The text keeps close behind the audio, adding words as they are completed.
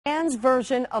men's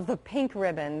version of the pink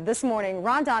ribbon. This morning,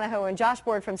 Ron Donahoe and Josh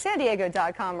Board from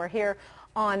SanDiego.com are here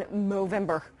on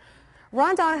Movember.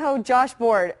 Ron Donahoe, Josh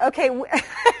Board. Okay,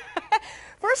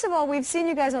 first of all, we've seen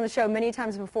you guys on the show many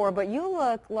times before, but you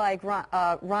look like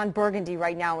Ron Burgundy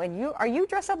right now. And are you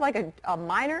dressed up like a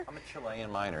miner? I'm a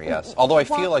Chilean miner, yes. Although I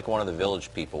feel like one of the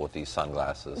village people with these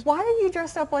sunglasses. Why are you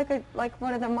dressed up like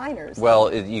one of the miners?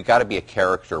 Well, you got to be a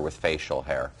character with facial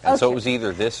hair. And so it was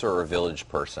either this or a village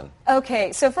person.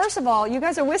 Okay, so first of all, you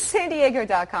guys are with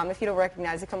SanDiego.com. If you don't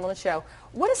recognize it, come on the show.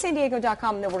 What is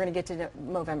SanDiego.com, and then we're going to get to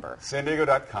Movember?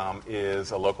 SanDiego.com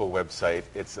is a local website.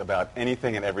 It's about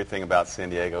anything and everything about San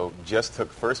Diego. Just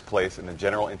took first place in the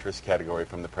general interest category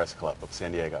from the Press Club of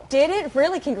San Diego. Did it?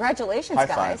 Really? Congratulations, High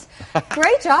guys. five.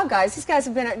 Great job, guys. These guys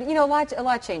have been, a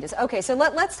lot changes. Okay, so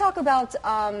let's talk about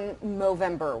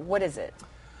Movember. What is it?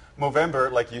 Movember,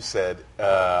 like you said,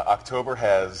 October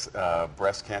has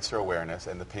breast cancer awareness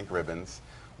and the pink ribbons.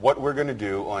 What we're going to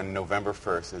do on November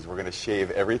 1st is we're going to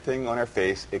shave everything on our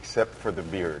face except for the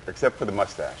beard, except for the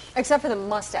mustache. Except for the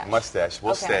mustache. Mustache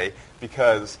will stay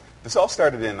because this all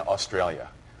started in Australia.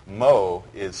 Mo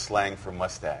is slang for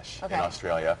mustache in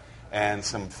Australia. And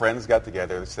some friends got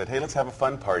together and said, hey, let's have a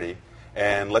fun party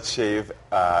and let's shave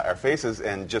our faces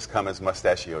and just come as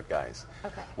mustachioed guys.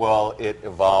 Okay. Well, it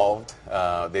evolved.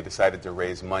 They decided to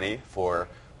raise money for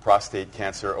prostate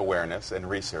cancer awareness and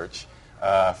research.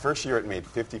 First year it made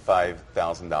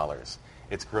 $55,000.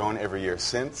 It's grown every year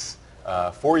since.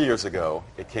 4 years ago,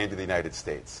 it came to the United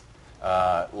States.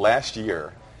 Last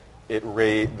year,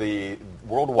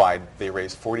 worldwide, they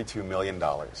raised $42 million.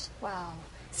 Wow.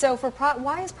 So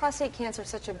why is prostate cancer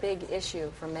such a big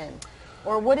issue for men?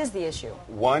 Or what is the issue?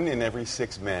 1 in every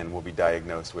 6 men will be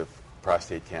diagnosed with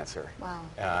prostate cancer. Wow.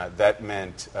 That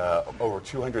meant over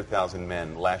 200,000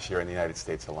 men last year in the United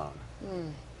States alone.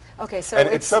 Mm. Okay, so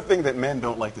it's something that men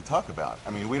don't like to talk about. I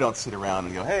mean, we don't sit around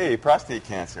and go, hey, prostate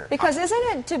cancer. Because isn't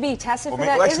it to be tested for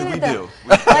that? Well, actually, we do.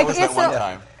 Like, was that one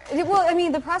time. Well, I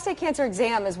mean, the prostate cancer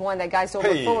exam is one that guys don't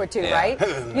look forward to, right?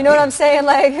 You know what I'm saying?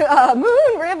 Like,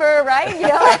 Moon River, right? You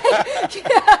know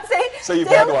what I'm saying? So you've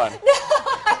had one.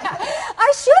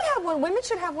 I should have one. Women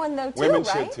should have one, though, too, Women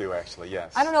right? should, too, actually,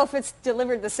 yes. I don't know if it's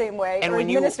delivered the same way, and or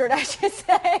administered, I should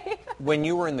say. When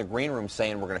you were in the green room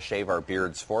saying we're going to shave our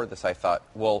beards for this, I thought,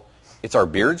 well, it's our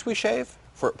beards we shave?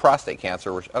 For prostate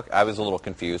cancer, which I was a little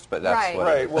confused, but that's what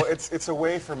right. Well, it's a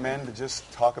way for men to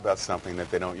just talk about something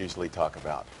that they don't usually talk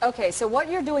about. Okay, so what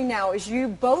you're doing now is you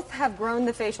both have grown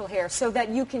the facial hair so that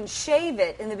you can shave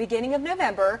it in the beginning of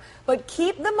November, but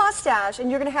keep the mustache, and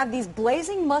you're going to have these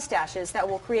blazing mustaches that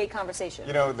will create conversation.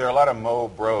 You know, there are a lot of Mo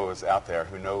bros out there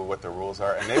who know what the rules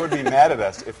are, and they would be mad at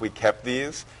us if we kept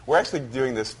these. We're actually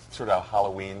doing this sort of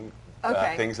Halloween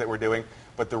things that we're doing,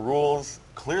 but the rules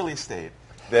clearly state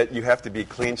that you have to be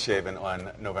clean-shaven on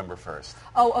November 1st.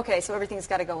 Oh, okay, so everything's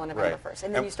got to go on November 1st,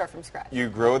 and then you start from scratch. You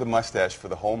grow the mustache for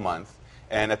the whole month,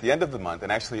 and at the end of the month,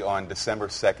 and actually on December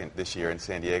 2nd this year in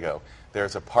San Diego,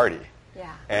 there's a party.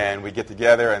 Yeah. And we get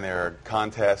together, and there are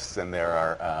contests, and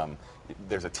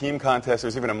there's a team contest.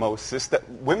 There's even a Mo sister.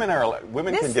 Women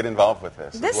can get involved with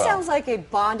this. This sounds like a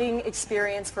bonding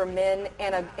experience for men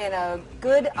and a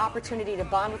good opportunity to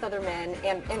bond with other men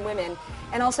and women,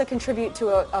 and also contribute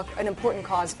to an important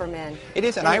cause for men. It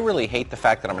is, and I really hate the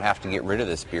fact that I'm going to have to get rid of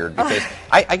this beard because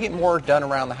I get more done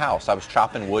around the house. I was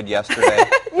chopping wood yesterday.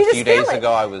 A few days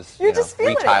ago, I was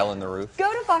retiling the roof.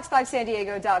 Go to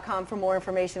fox5sandiego.com for more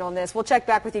information on this. We'll check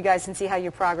back with you guys and see how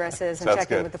your progress is, and check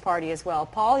in with the party as well.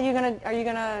 Paul, are you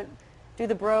gonna do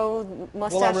the bro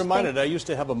mustache? Well, I'm reminded. I used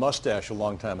to have a mustache a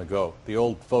long time ago. The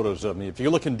old photos of me. If you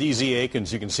look in DZ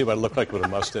Aikens, you can see what I look like with a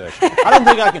mustache. I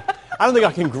don't think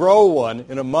I can grow one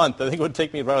in a month. I think it would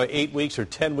take me about 8 weeks or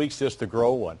 10 weeks just to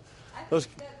grow one. That's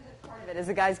part of it is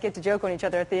the guys get to joke on each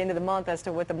other at the end of the month as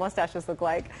to what the mustaches look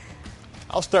like.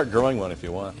 I'll start growing one if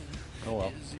you want. Oh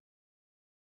well.